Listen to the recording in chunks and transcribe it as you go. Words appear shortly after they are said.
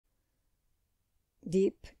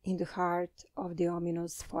deep in the heart of the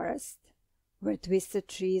ominous forest, where twisted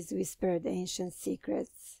trees whispered ancient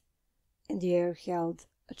secrets and the air held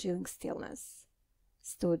a chilling stillness,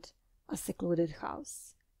 stood a secluded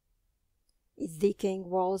house. Its decaying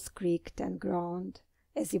walls creaked and groaned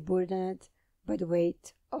as if burdened by the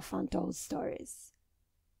weight of untold stories.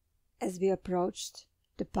 As we approached,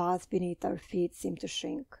 the path beneath our feet seemed to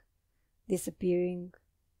shrink, disappearing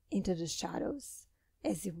into the shadows,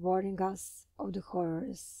 as if warning us of the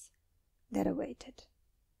horrors that awaited.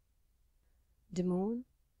 The moon,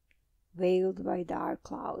 veiled by dark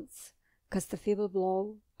clouds, cast a feeble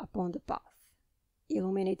glow upon the path,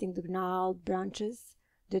 illuminating the gnarled branches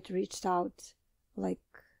that reached out like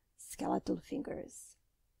skeletal fingers.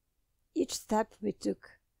 Each step we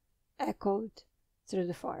took echoed through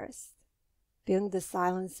the forest, filling the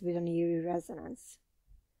silence with an eerie resonance.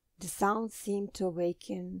 The sound seemed to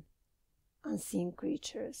awaken unseen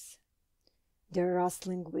creatures, their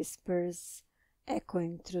rustling whispers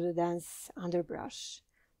echoing through the dense underbrush,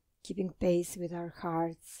 keeping pace with our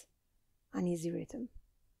heart's uneasy rhythm.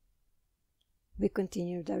 We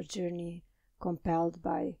continued our journey, compelled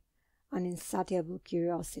by an insatiable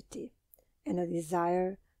curiosity and a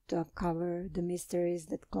desire to uncover the mysteries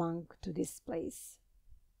that clung to this place.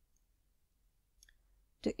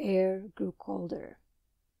 The air grew colder,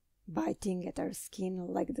 biting at our skin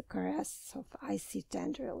like the caress of icy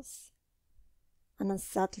tendrils. An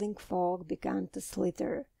unsettling fog began to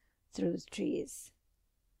slither through the trees,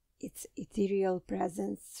 its ethereal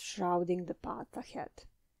presence shrouding the path ahead.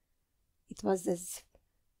 It was as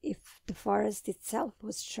if the forest itself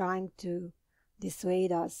was trying to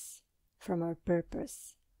dissuade us from our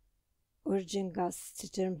purpose, urging us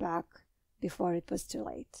to turn back before it was too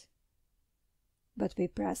late. But we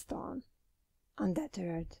pressed on,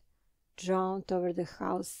 undeterred, drawn toward the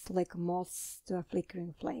house like moths to a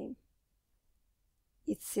flickering flame.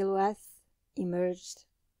 Its silhouette emerged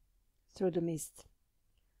through the mist,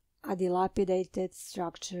 a dilapidated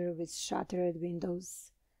structure with shattered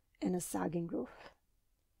windows and a sagging roof.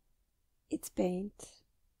 Its paint,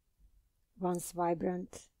 once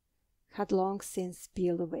vibrant, had long since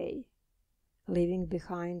peeled away, leaving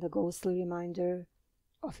behind a ghostly reminder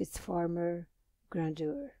of its former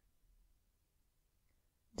grandeur.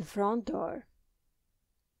 The front door,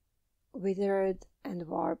 withered and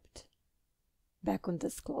warped, beckoned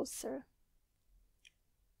us closer,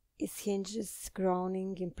 its hinges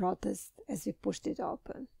groaning in protest as we pushed it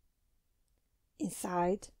open.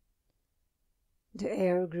 Inside, the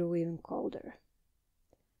air grew even colder,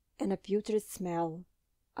 and a putrid smell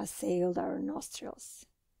assailed our nostrils.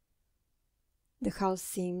 The house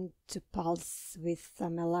seemed to pulse with a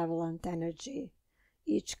malevolent energy,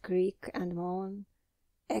 each creak and moan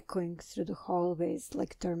echoing through the hallways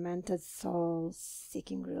like tormented souls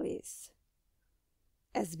seeking release.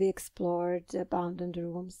 As we explored the abandoned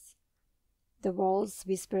rooms, the walls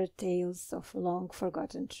whispered tales of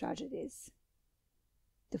long-forgotten tragedies.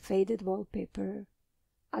 The faded wallpaper,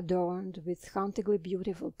 adorned with hauntingly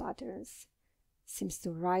beautiful patterns, seems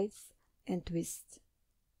to writhe and twist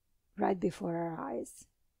right before our eyes.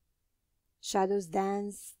 Shadows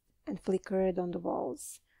danced and flickered on the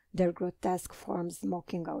walls, their grotesque forms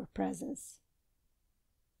mocking our presence.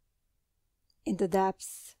 In the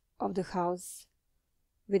depths of the house,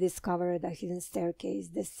 we discovered a hidden staircase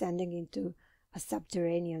descending into a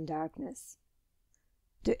subterranean darkness.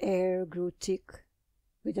 The air grew thick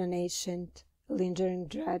with an ancient, lingering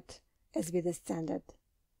dread as we descended,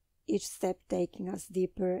 each step taking us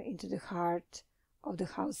deeper into the heart of the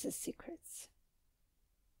house's secrets.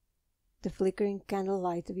 The flickering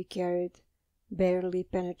candlelight we carried barely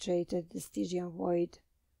penetrated the Stygian void,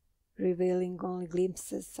 revealing only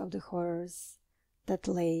glimpses of the horrors that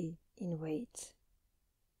lay in wait.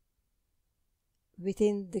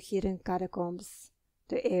 Within the hidden catacombs,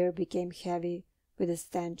 the air became heavy with the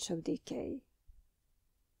stench of decay.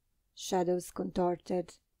 Shadows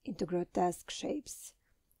contorted into grotesque shapes,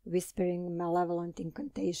 whispering malevolent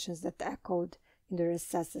incantations that echoed in the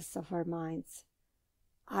recesses of our minds.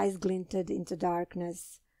 Eyes glinted into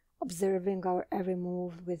darkness, observing our every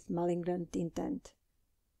move with malignant intent.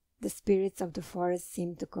 The spirits of the forest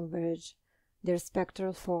seemed to converge, their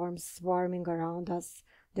spectral forms swarming around us,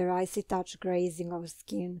 their icy touch grazing our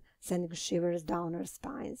skin, sending shivers down our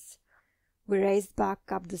spines. We raced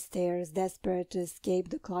back up the stairs, desperate to escape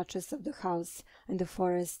the clutches of the house and the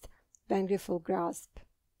forest vengeful grasp.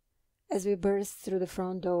 As we burst through the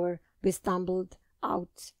front door, we stumbled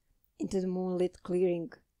out into the moonlit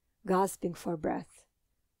clearing, gasping for breath.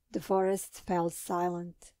 The forest fell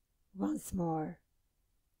silent once more,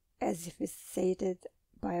 as if sated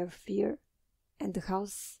by our fear, and the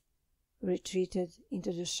house retreated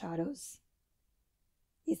into the shadows,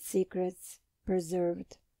 its secrets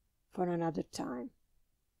preserved for another time.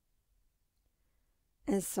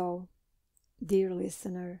 And so, dear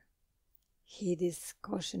listener, heed this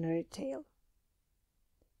cautionary tale.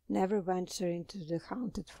 Never venture into the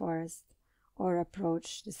haunted forest or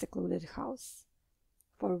approach the secluded house,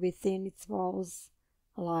 for within its walls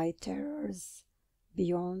lie terrors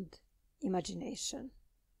beyond imagination.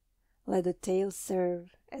 Let the tale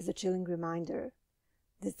serve as a chilling reminder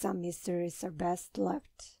that some mysteries are best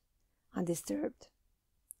left undisturbed,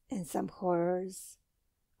 and some horrors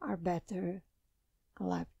are better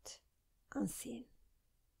left unseen.